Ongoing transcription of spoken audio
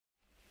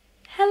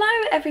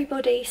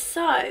everybody,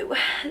 so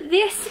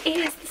this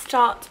is the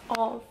start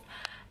of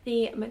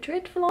the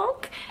Madrid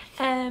vlog.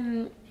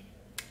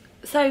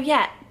 So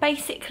yeah,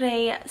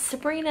 basically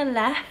Sabrina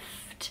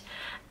left,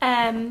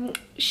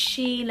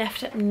 she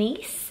left at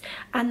Nice,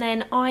 and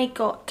then I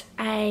got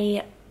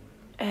a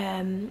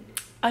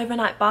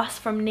overnight bus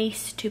from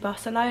Nice to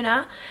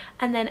Barcelona,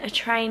 and then a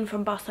train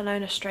from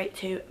Barcelona straight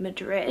to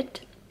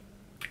Madrid.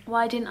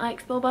 Why didn't I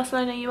explore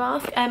Barcelona, you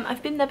ask?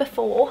 I've been there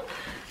before.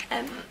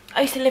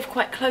 I used to live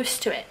quite close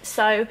to it,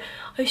 so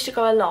I used to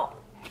go a lot,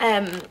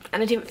 and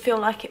I didn't feel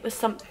like it was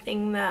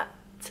something that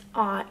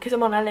because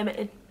I'm on a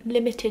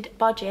limited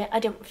budget, I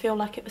didn't feel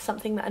like it was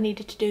something that I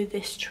needed to do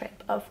this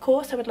trip. Of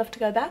course I would love to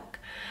go back,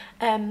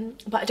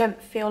 but I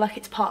don't feel like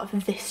it's part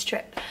of this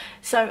trip.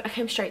 So I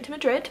came straight to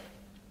Madrid.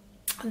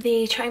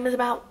 The train was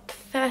about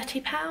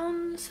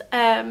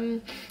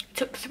 £30,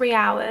 took 3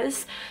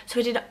 hours, so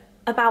I did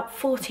about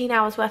 14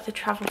 hours worth of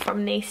travel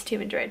from Nice to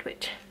Madrid,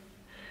 which,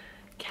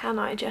 can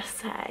I just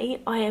say,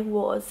 I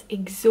was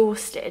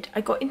exhausted.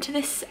 I got into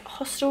this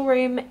hostel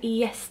room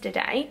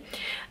yesterday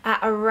at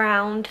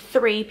around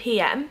 3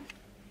 p.m.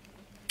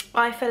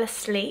 I fell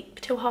asleep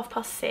till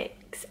 6:30.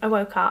 I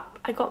woke up,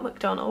 I got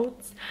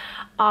McDonald's,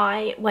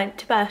 I went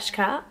to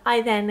Bershka,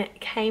 I then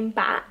came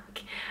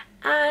back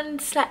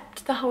and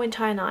slept the whole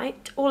entire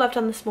night. All I've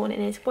done this morning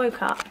is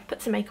woke up,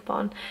 put some makeup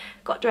on,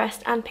 got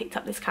dressed and picked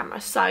up this camera.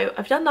 So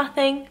I've done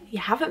nothing, you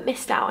haven't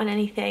missed out on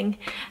anything.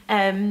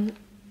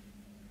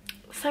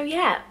 So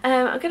yeah,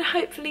 I'm going to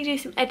hopefully do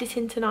some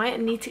editing tonight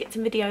and need to get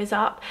some videos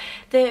up.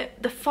 The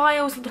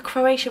files of the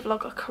Croatia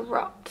vlog are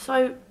corrupt,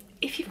 so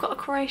if you've got a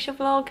Croatia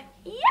vlog,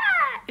 yeah!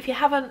 If you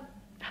haven't,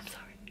 I'm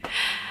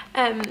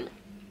sorry.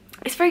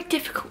 It's very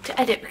difficult to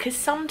edit because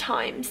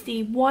sometimes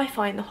the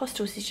Wi-Fi in the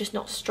hostels is just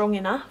not strong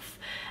enough.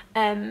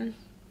 But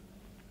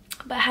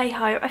hey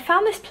ho, I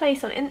found this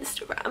place on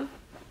Instagram.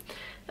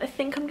 I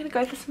think I'm going to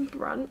go for some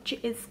brunch.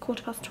 It is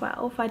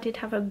 12:15. I did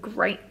have a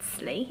great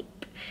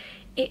sleep.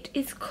 It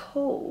is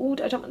called,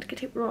 I don't want to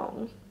get it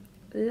wrong,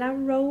 La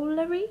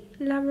Rollerie?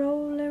 La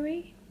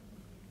Rollerie?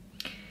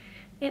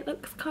 It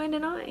looks kind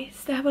of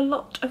nice. They have a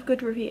lot of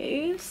good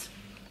reviews.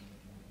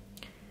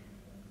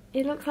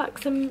 It looks like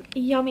some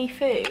yummy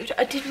food.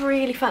 I did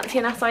really fancy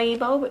an acai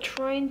bowl, but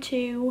trying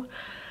to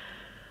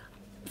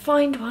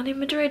find one in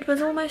Madrid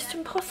was almost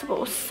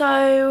impossible.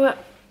 So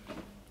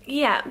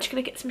yeah, I'm just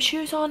going to get some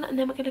shoes on and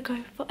then we're going to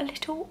go for a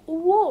little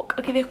walk.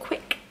 I'll give you a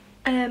quick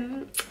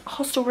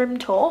hostel room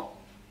tour.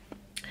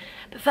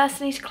 But first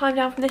I need to climb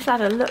down from this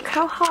ladder. Look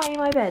how high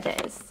my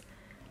bed is.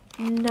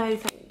 No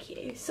thank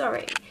you.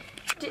 Sorry.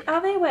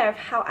 Are they aware of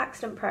how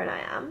accident prone I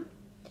am?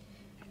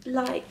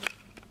 Like,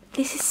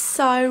 this is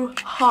so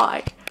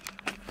high.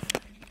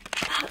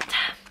 But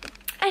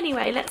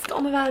anyway, let's get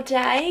on with our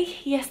day.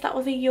 Yes, that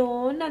was a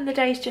yawn and the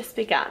day's just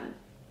begun.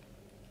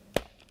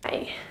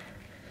 Okay,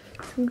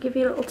 so I'm going to give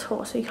you a little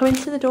tour. So you come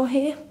into the door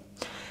here.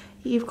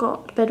 You've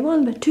got bed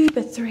 1, bed 2,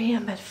 bed 3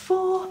 and bed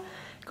 4.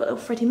 Got a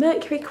little Freddie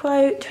Mercury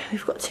quote.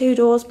 We've got 2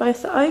 doors,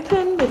 both are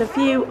open, with a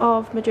view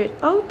of Madrid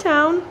Old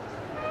Town.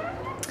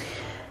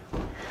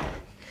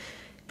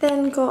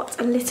 Then got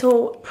a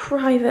little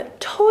private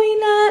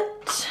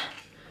toilet.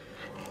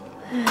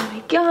 There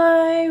we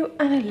go,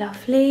 and a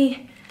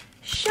lovely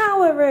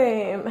shower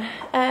room.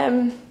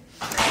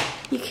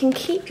 You can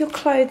keep your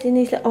clothes in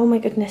these. Oh my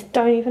goodness!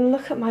 Don't even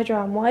look at my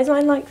drum. Why is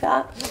mine like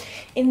that?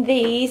 In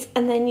these,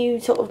 and then you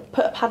sort of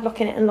put a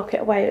padlock in it and lock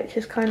it away, which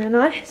is kind of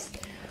nice.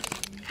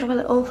 Have a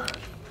little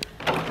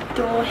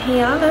door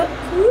here, look.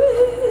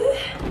 Woo!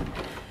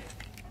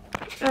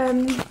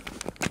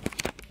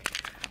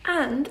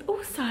 And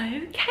also,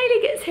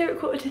 Kaylee gets here at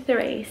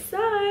 2:45, so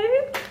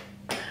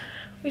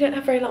we don't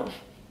have very long.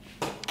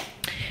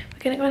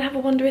 We're gonna go and have a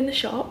wander in the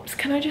shops.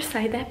 Can I just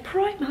say their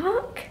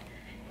Primark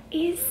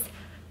is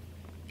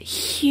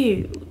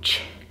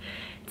huge.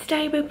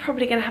 Today we're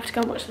probably gonna have to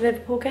go and watch the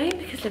Liverpool game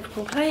because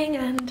Liverpool are playing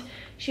and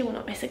she will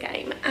not miss a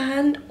game.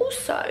 And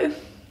also,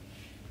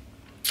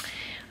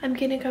 I'm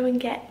gonna go and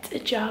get a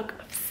jug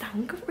of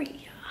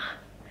sangria.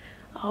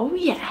 Oh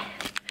yeah,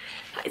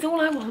 that is all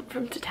I want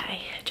from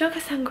today. A jug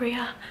of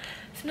sangria,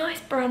 some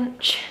nice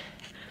brunch,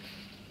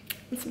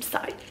 and some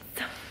sides.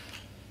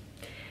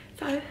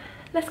 So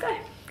let's go,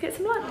 get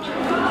some lunch.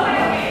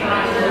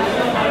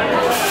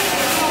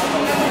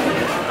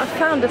 I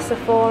found a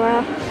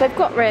Sephora. They've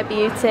got Rare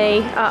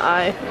Beauty.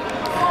 Uh-oh.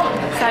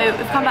 So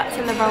we've come back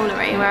to La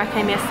Rollerie where I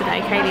came yesterday.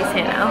 Kaylee's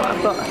here now.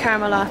 I've got a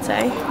caramel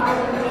latte.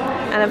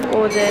 And I've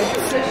ordered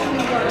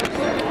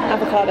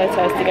avocado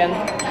toast again.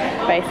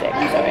 Basic,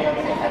 sorry.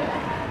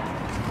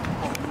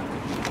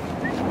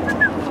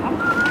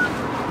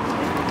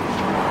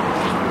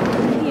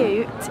 How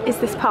cute is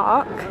this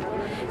park?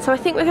 So I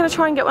think we're going to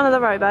try and get one of the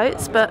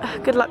rowboats, but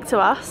good luck to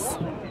us.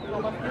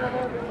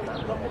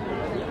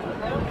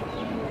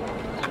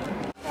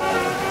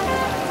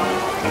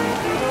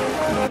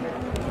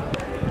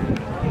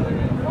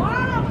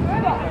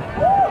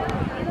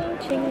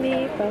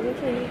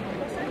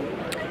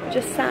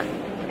 Just sat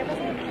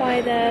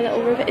by the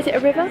little river. Is it a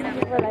river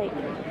or a lake?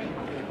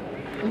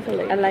 It's a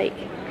lake. A lake.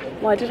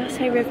 Why did I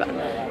say river?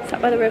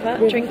 Sat by the river,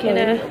 drinking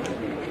a...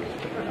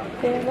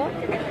 Yeah, what?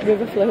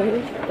 River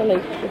flows, the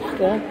lake just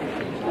there.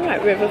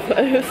 Alright, river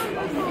flows.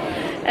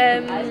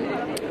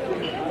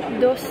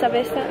 Dos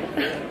cervezas.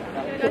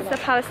 Go to the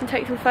palace and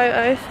take some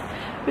photos.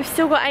 We've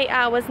still got 8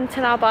 hours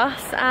until our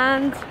bus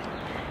and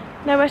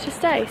nowhere to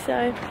stay,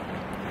 so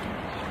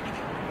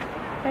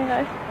there you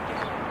go.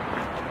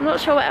 I'm not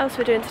sure what else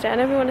we're doing today. I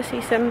know we want to see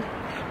some,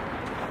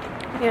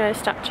 you know,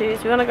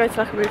 statues. We want to go to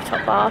like a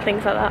rooftop bar,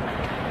 things like that.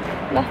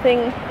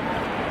 Nothing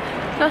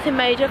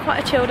major, quite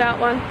a chilled out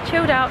one.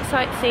 Chilled out,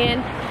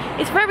 sightseeing.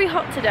 It's very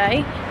hot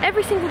today.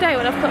 Every single day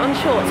when I've put on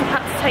shorts,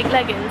 I've had to take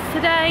leggings.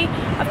 Today,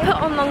 I've put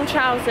on long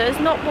trousers,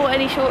 not bought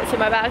any shorts in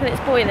my bag, and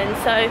it's boiling,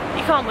 so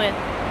you can't win.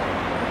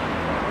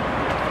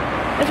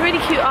 There's really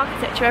cute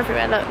architecture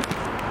everywhere, look.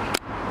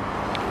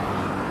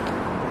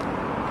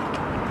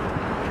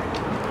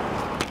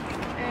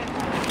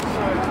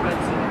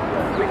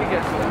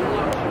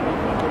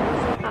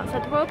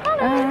 Outside the Royal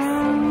Palace.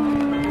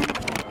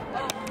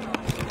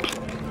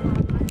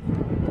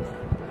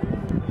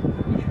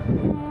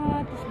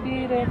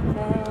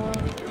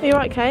 Are you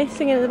right, Kay?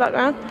 Singing in the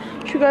background.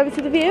 Should we go over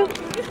to the view?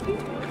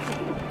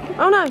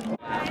 Oh no!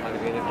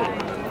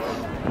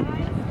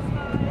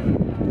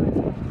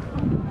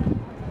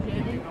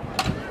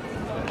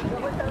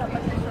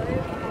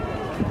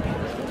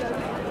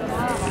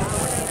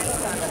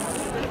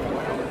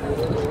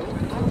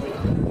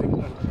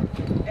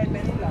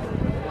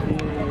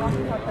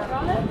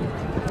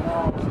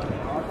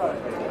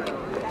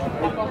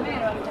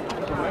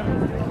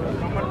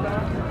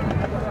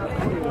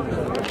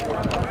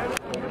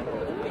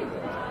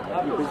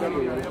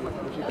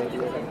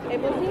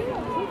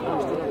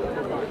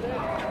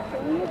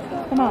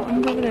 Come on,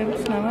 I'm over there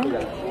with Snow.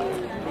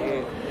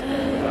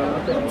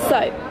 So,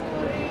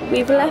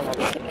 we've left,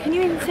 can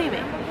you even see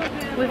me?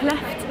 We've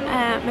left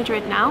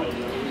Madrid now.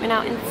 We're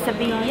now in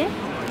Seville,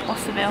 or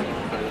Seville,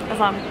 as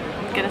I'm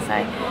gonna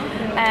say.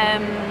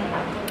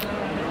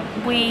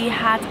 We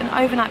had an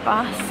overnight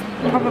bus,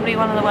 probably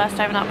one of the worst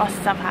overnight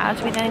buses I've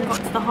had. We then got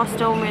to the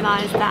hostel and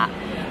realised that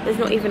there's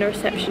not even a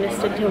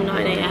receptionist until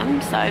 9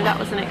 AM, so that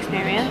was an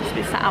experience.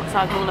 We sat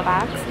outside with all the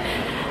bags.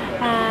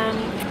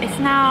 It's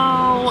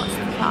now, what's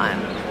the time?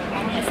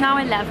 It's now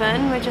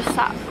 11. We're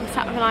sat with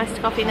an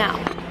iced coffee now.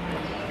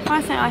 If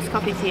I say iced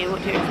coffee to you,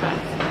 what do you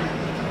expect?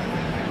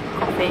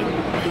 Coffee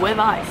with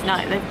ice. No,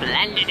 they've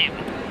blended it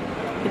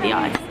with the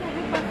ice.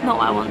 Not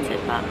what I wanted,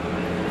 but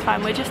it's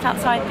fine. We're just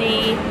outside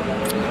the,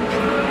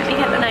 let me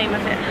get the name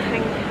of it,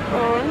 hang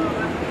on.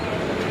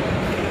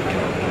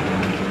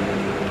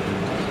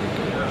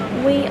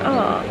 We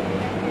are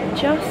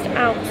just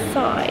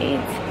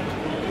outside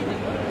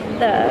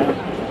the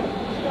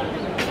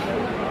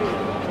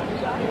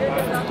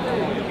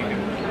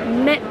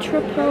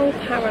Metropole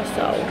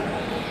Parasol,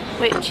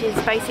 which is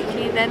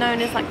basically, they're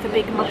known as like the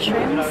big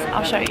mushrooms.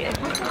 I'll show you.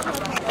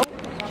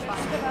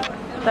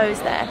 Those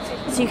there.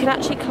 So you can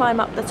actually climb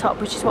up the top,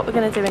 which is what we're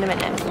going to do in a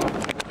minute.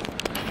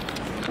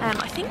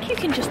 I think you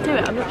can just do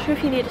it. I'm not sure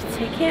if you need a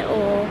ticket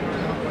or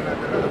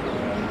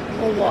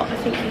what. I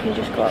think you can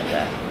just go up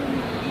there.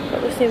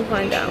 But we'll soon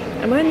find out.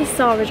 I'm wearing this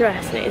Zara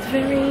dress and it is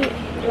very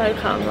low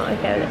cut. I'm not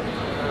okay with it.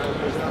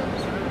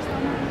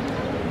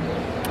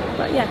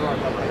 But yeah,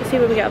 we'll see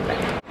where we get up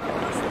there.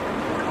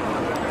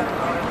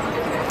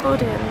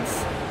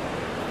 Audience.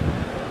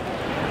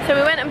 So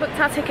we went and booked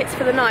our tickets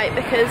for the night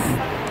because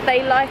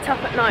they light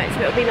up at night,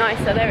 so it'll be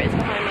nicer. There it is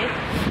behind me.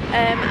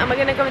 And we're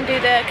going to go and do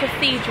the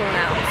cathedral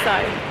now.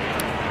 So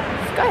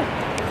let's go.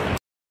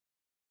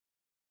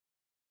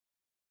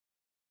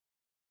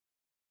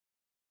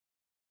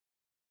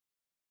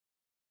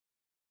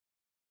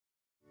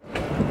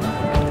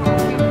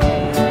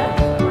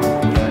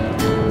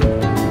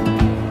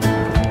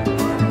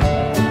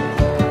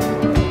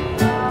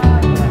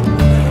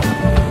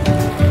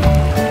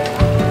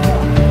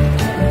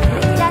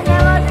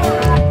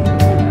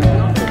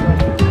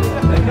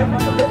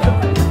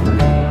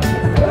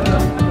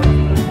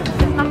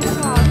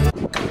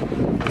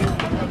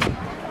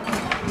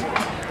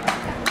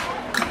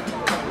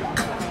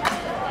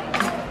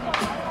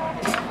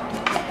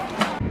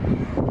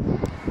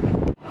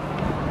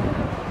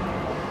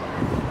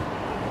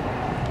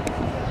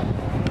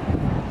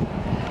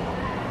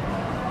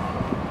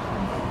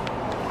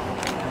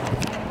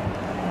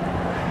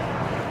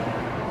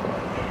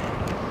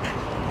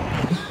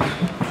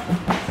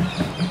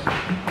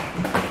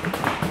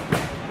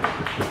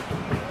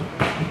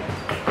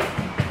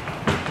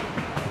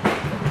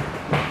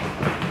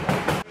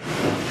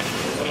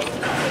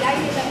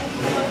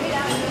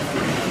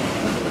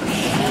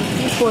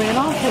 Going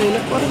on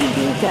toilet, what do we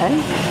do again?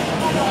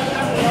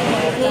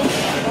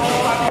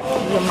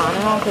 Your man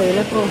in our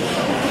toilet, bro.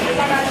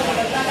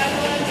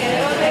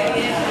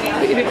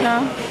 Put it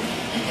now.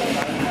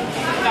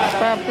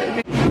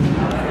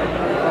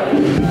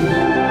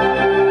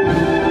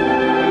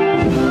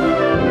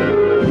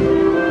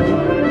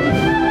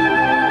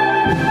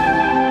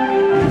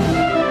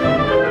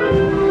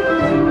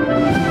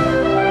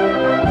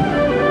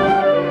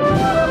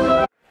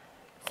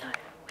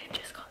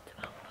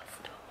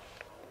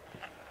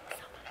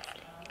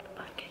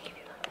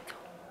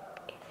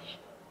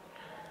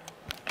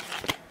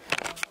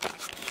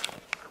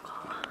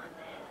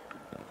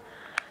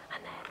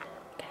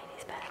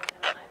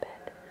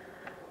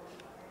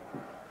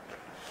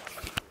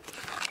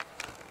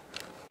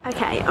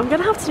 Okay, I'm going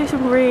to have to do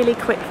some really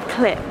quick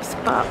clips,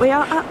 but we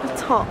are at the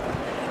top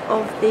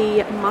of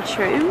the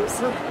mushrooms.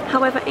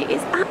 However, it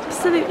is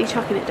absolutely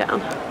chucking it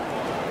down.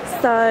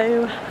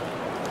 So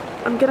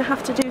I'm going to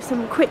have to do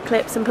some quick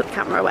clips and put the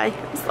camera away.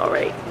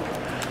 Sorry.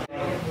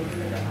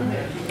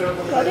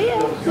 Got it.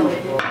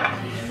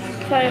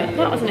 So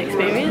that was an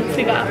experience.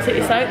 We got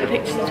absolutely soaked, the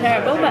pictures are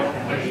terrible, but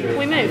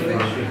we moved.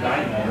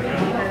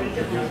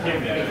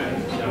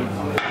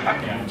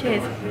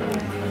 Cheers.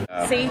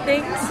 See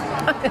things?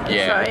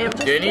 Yeah. Sorry, I'm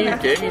just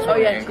Journey's oh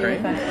yeah,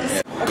 great.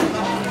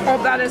 Oh,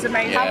 that is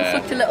amazing. Yeah.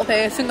 I'm such a little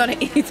person gonna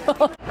eat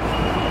all.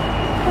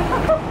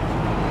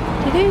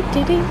 I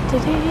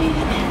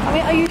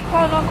mean, are you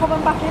planning on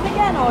coming back in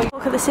again, or?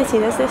 Look at the city,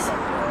 there's this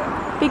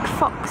big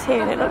fox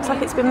here and it looks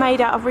like it's been made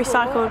out of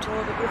recycled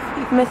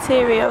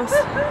materials.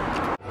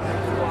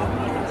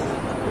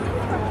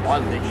 I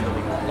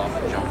literally love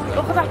the jump.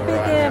 Look at that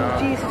big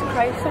Jesus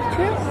Christ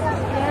statue.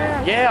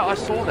 Yeah, I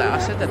saw that. I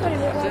said that.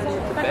 It's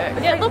the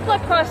best. Yeah, it looked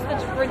like Christ the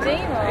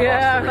Redeemer.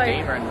 Yeah, Christ the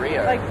Redeemer in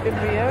Rio. like in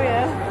Rio,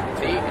 yeah.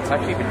 See, it's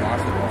actually been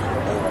nice to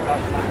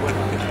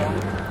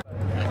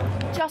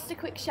watch. Just a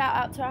quick shout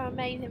out to our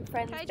amazing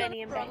friends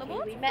Benny and Becky.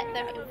 We met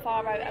them in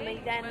Faro and we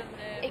then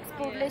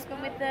explored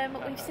Lisbon with them.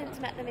 We've since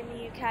met them in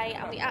the UK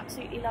and we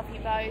absolutely love you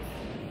both.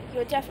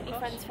 You're definitely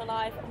friends for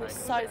life and we're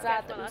so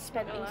glad that we've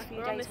spent these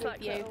few days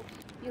with you.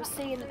 You'll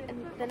see in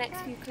the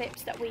next few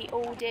clips that we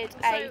all did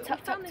a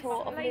tuk-tuk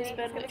tour of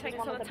Lisbon, which was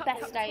one of the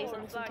best days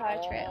on this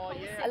entire trip.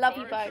 I love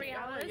you both.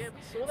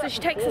 So she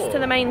takes us to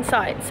the main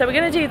site, so we're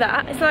going to do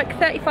that. It's like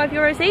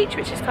 €35 each,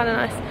 which is kind of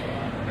nice.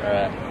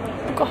 Alright.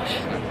 Oh gosh.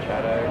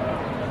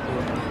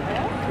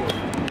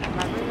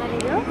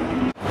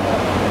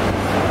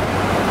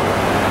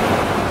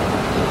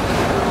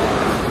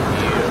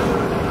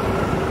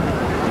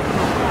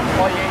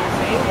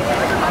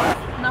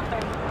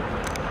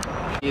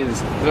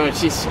 No,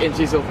 she's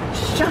all,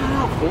 shut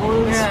up,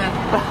 boys. Yeah.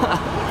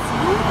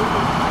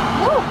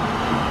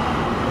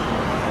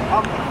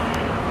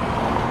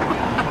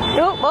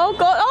 Oh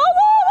god! Oh!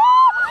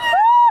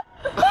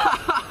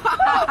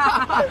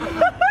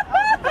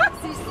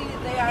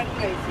 They are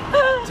crazy.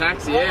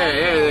 Taxi, yeah,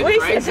 they're We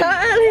crazy. said that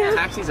earlier.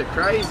 Taxis are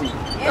crazy.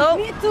 Oh.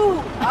 Me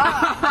too.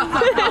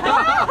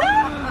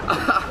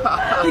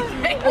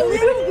 A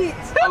little bit.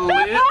 A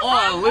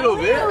little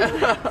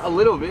bit. A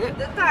little bit.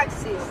 The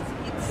taxis.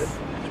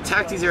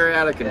 Taxis are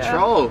out of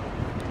control.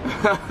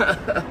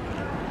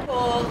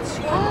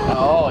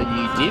 Oh,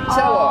 you did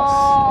tell us.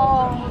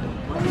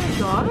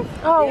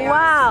 Oh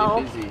wow!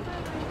 You're busy.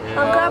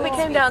 I'm glad we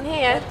came down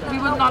here. We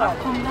would not have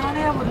come down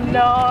here, would we?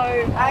 No.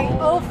 I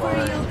offer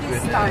you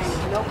this time,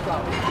 no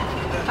problem.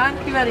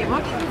 Thank you very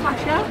much,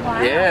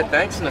 Natasha. Yeah,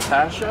 thanks,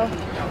 Natasha.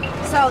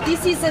 So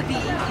this is a B. You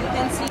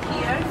can see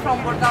here from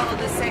Bordalo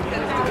II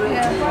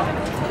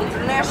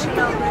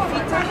International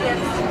Graffiti.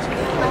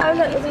 Oh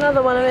look, there's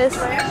another one of his.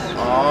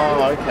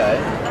 Oh, okay.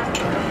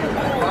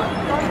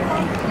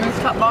 It's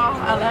got bar,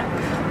 Alex.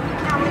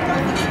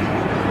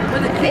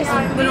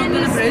 We're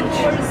under the bridge.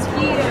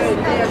 Here,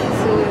 there is,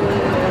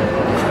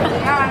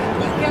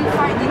 you can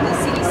find in the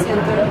city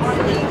center,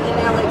 only in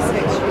Alex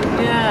section.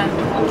 Yeah.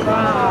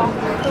 Wow.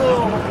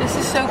 Cool. This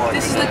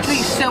is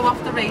literally so off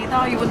the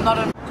radar. You would not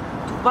have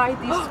buy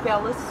this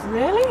palace.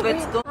 Really?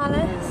 Let's go.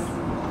 Alice.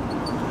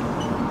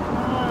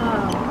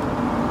 Wow.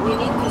 We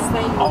need to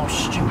stay. Oh,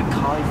 stupid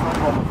car, you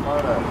fucking on the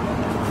photo.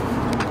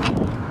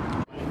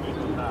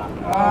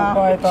 Oh,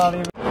 bye,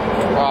 darling.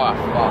 Oh,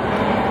 fuck.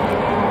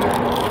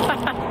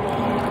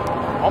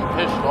 I'm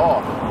pissed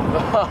off.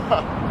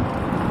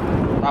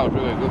 That was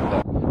really good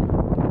though.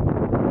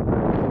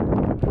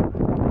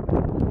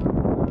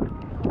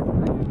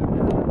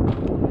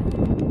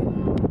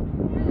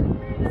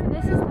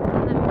 This is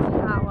the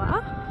tower.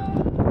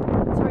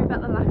 Sorry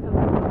about the lack of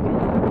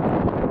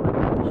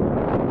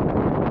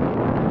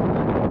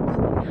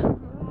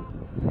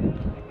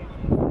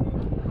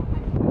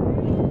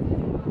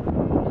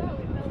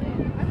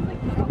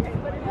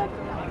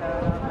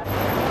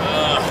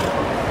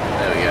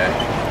There we go.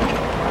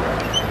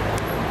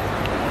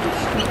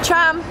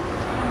 tram.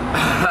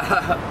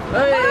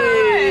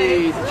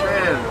 Hey, it's a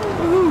tram.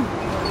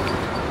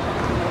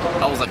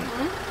 I was like,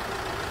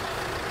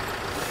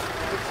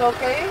 It's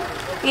okay?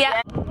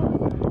 Yeah.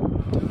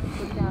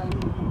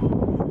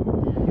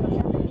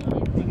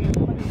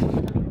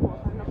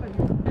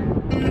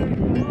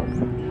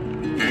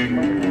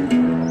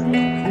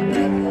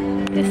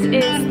 This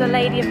is the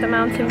Lady of the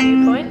Mountain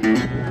viewpoint.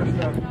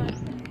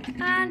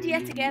 And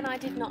yet again, I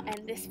did not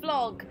end this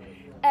vlog.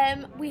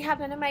 We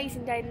had an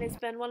amazing day in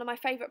Lisbon, one of my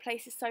favourite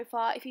places so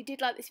far. If you did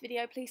like this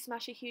video, please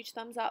smash a huge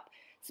thumbs up.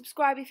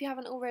 Subscribe if you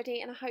haven't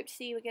already, and I hope to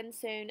see you again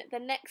soon. The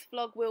next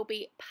vlog will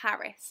be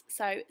Paris,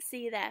 so see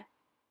you there.